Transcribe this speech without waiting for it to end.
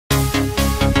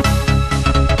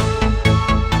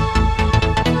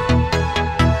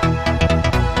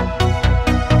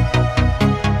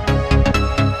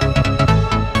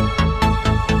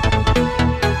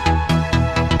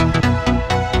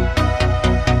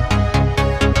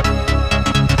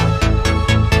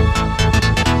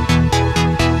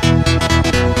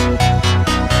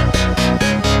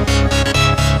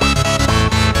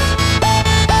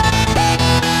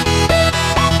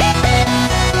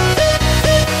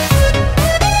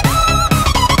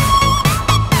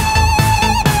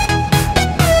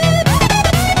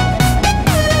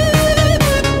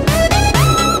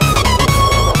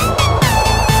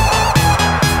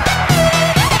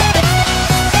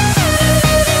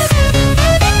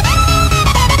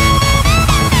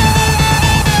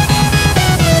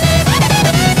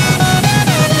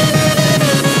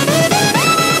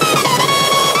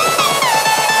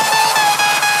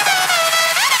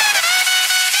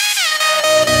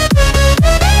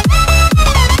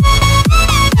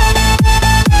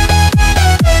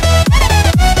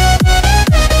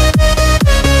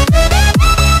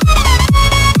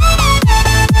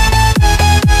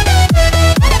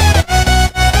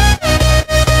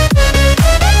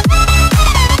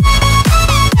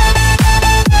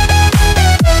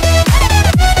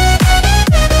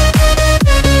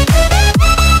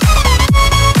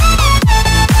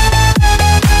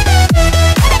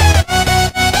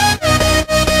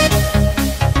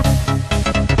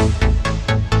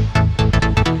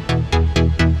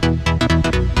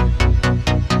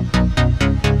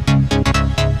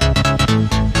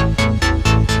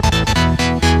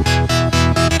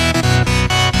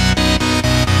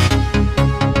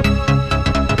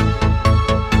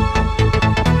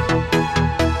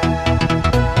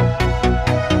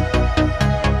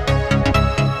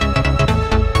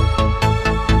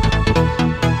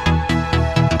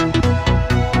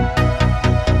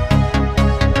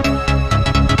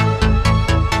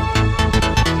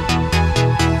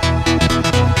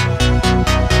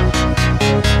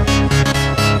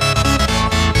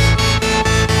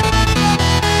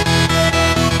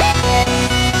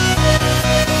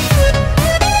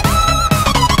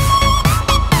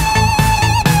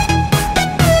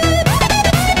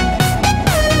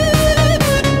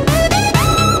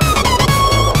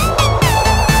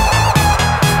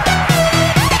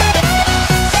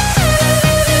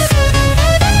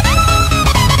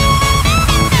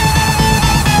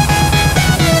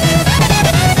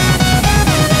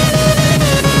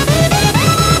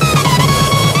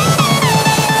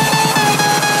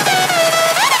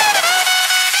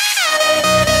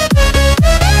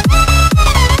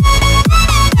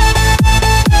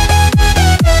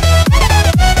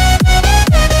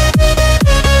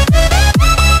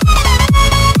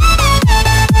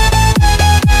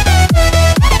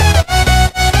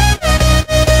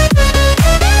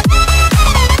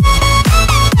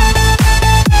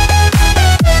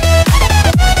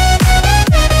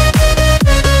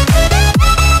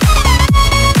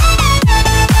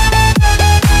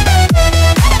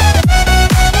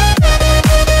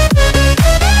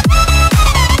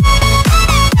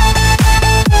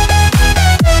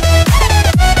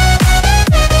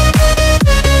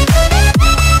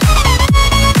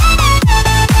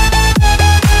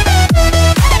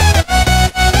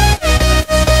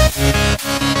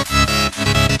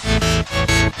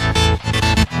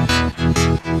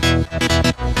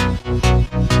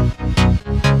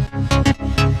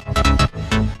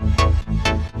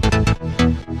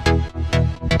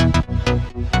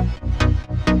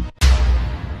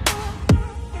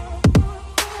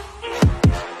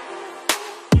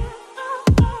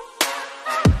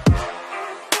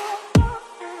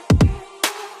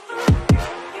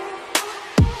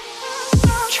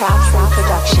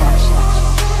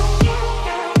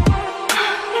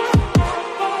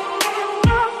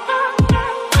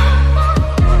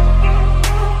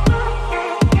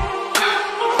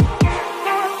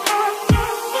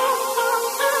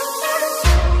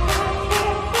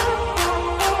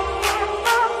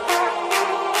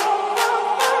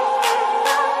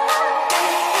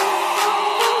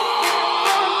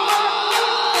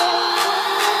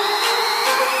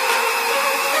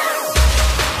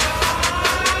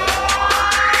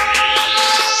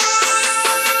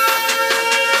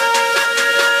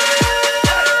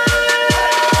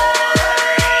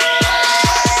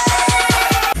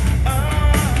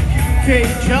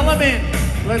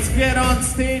get on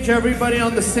stage, everybody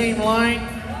on the same line.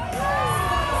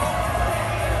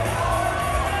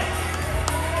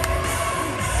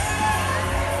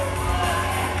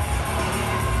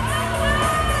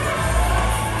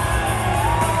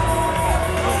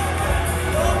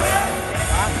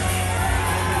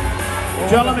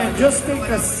 Gentlemen, just take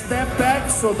a step back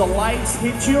so the lights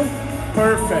hit you.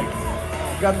 Perfect.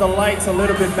 Got the lights a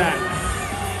little bit back.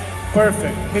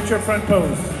 Perfect. Hit your front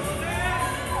pose.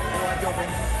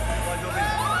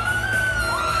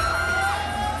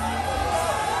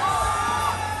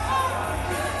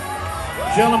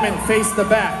 Gentlemen, face the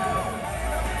back.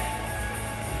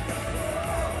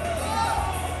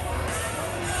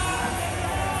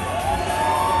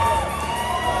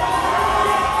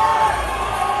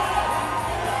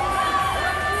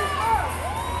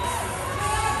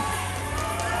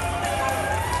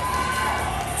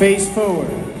 Face forward.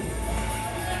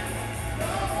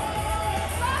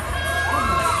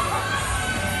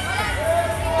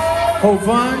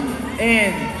 Hovan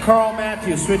and Carl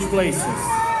Matthews switch places.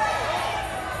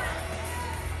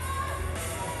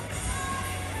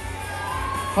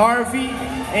 Harvey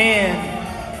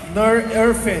and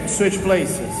Irfin switch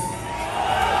places.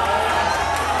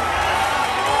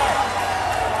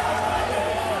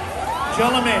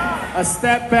 Gentlemen, a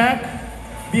step back.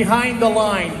 Behind the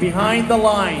line, behind the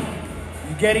line.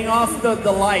 You're getting off the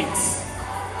lights.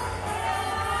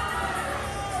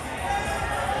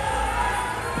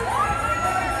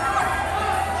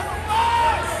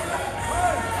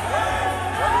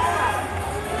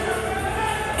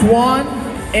 Tuan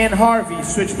and Harvey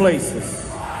switch places.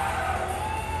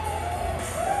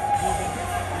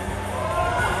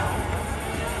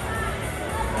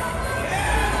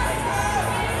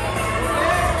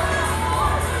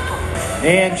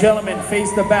 And gentlemen,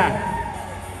 face the back.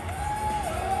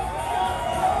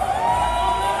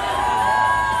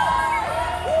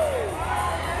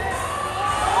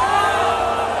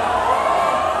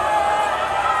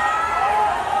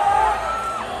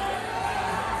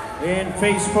 And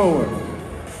face forward.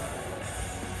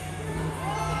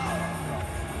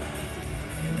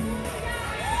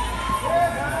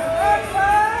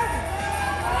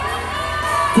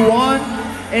 Tuan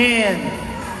and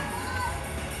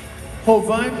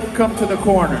Hovan, come to the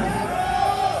corner.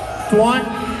 Tuan,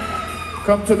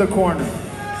 come to the corner.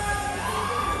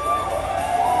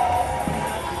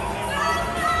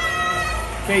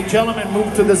 Okay, gentlemen,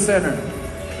 move to the center.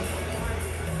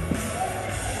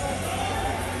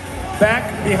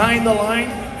 Back, behind the line.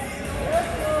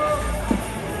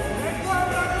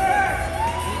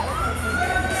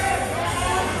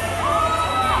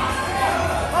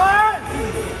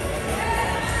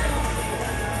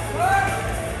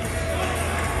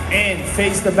 And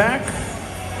face the back.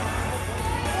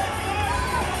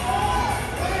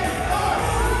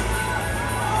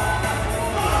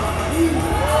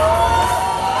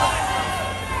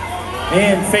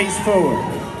 And face forward.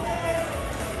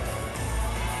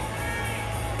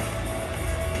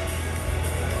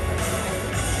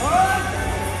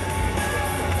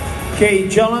 Okay,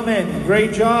 gentlemen,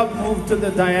 great job. Move to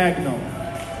the diagonal.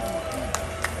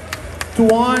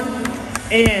 Tuan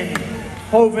and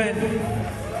Hovan.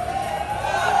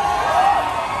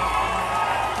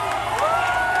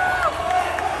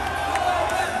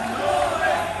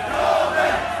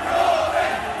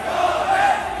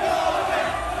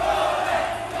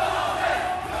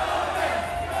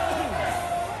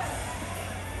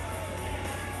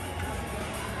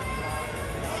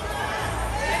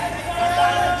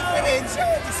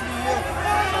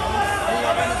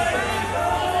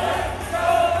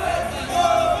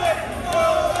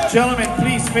 Gentlemen,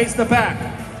 please face the back.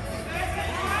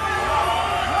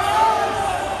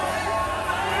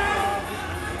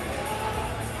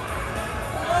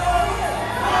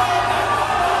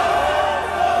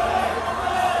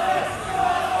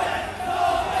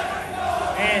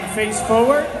 And face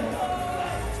forward.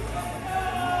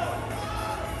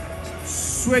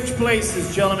 Switch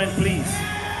places, gentlemen, please.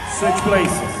 Switch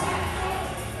places.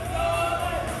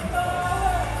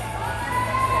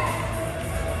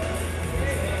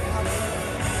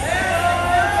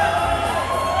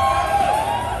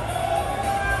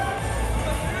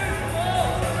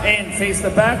 And face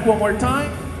the back one more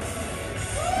time.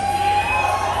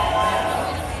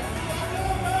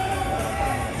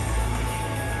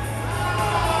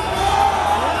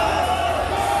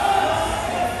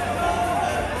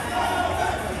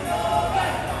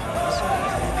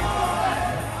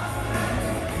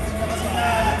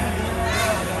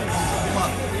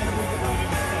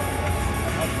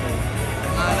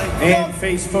 And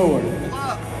face forward.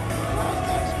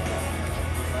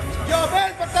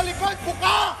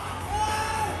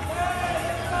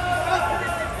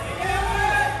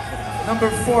 Number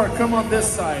 4, come on this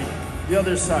side, the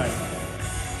other side.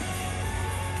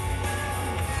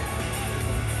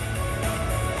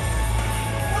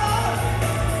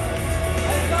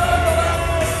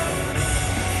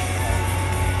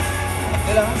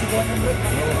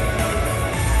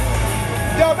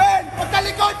 Joven,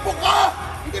 pagkalikod, buka!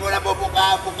 Hindi mo na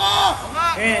bubuka, buka!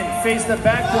 And face the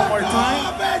back one more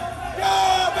time. Joven!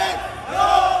 Joven!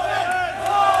 Joven!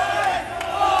 Joven!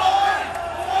 Joven!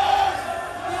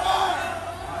 Buka!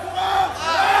 Buka!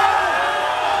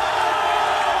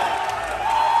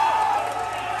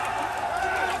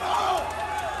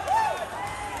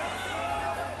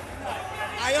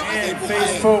 Ayaw kasi And buka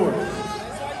face eh. forward.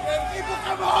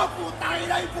 Ibuka mo! Putang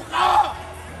ina, ibuka!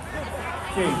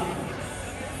 Okay.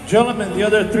 Gentlemen, the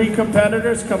other 3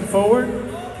 competitors come forward.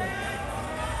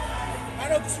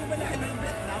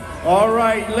 All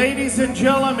right, ladies and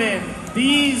gentlemen,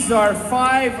 these are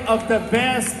 5 of the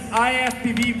best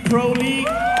IFBB Pro League.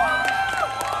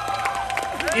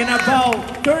 In about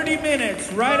 30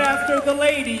 minutes, right after the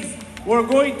ladies, we're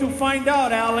going to find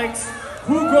out, Alex,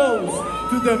 who goes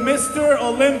to the Mr.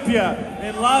 Olympia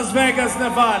in Las Vegas,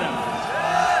 Nevada.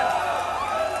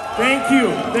 Thank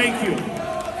you.